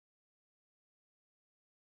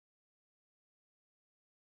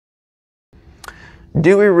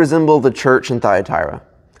Do we resemble the church in Thyatira?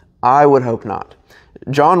 I would hope not.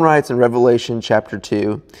 John writes in Revelation chapter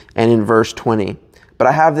 2 and in verse 20, "But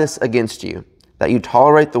I have this against you, that you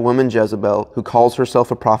tolerate the woman Jezebel, who calls herself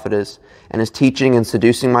a prophetess, and is teaching and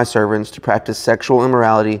seducing my servants to practice sexual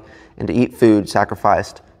immorality and to eat food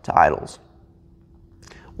sacrificed to idols."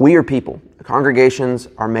 We are people. The congregations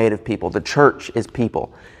are made of people. The church is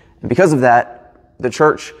people. And because of that, the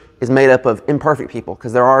church is made up of imperfect people,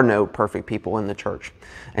 because there are no perfect people in the church.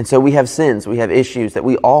 And so we have sins, we have issues that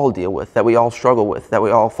we all deal with, that we all struggle with, that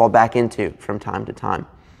we all fall back into from time to time.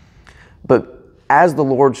 But as the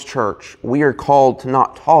Lord's church, we are called to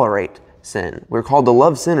not tolerate sin. We're called to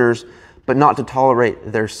love sinners, but not to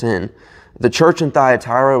tolerate their sin. The church in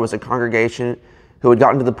Thyatira was a congregation who had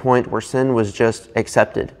gotten to the point where sin was just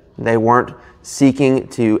accepted. They weren't seeking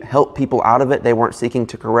to help people out of it. They weren't seeking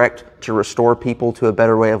to correct, to restore people to a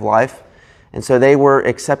better way of life. And so they were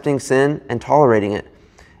accepting sin and tolerating it.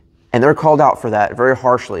 And they're called out for that very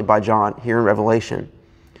harshly by John here in Revelation.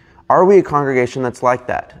 Are we a congregation that's like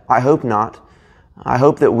that? I hope not. I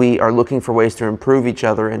hope that we are looking for ways to improve each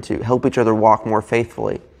other and to help each other walk more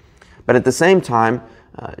faithfully. But at the same time,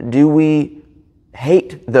 do we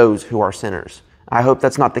hate those who are sinners? I hope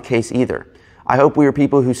that's not the case either. I hope we are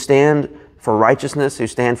people who stand for righteousness, who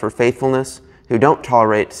stand for faithfulness, who don't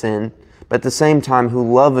tolerate sin, but at the same time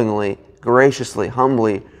who lovingly, graciously,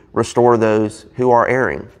 humbly restore those who are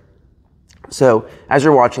erring. So, as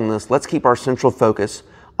you're watching this, let's keep our central focus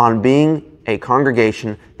on being a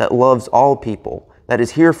congregation that loves all people, that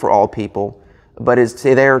is here for all people, but is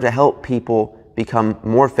there to help people become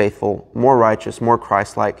more faithful, more righteous, more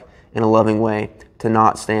Christ-like in a loving way, to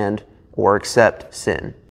not stand or accept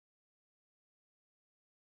sin.